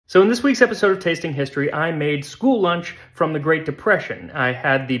So in this week's episode of Tasting History, I made school lunch from the Great Depression. I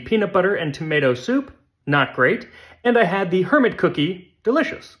had the peanut butter and tomato soup, not great, and I had the hermit cookie,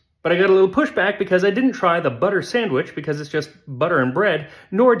 delicious. But I got a little pushback because I didn't try the butter sandwich because it's just butter and bread,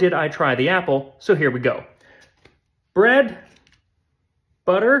 nor did I try the apple, so here we go. Bread,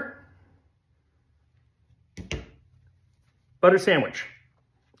 butter sandwich.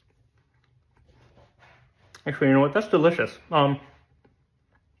 Actually, you know what? That's delicious.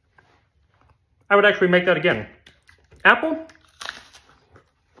 I would actually make that again. Apple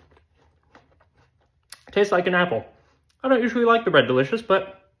tastes like an apple. I don't usually like the red delicious,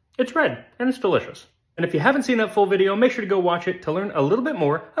 but it's red and it's delicious. And if you haven't seen that full video, make sure to go watch it to learn a little bit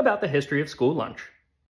more about the history of school lunch.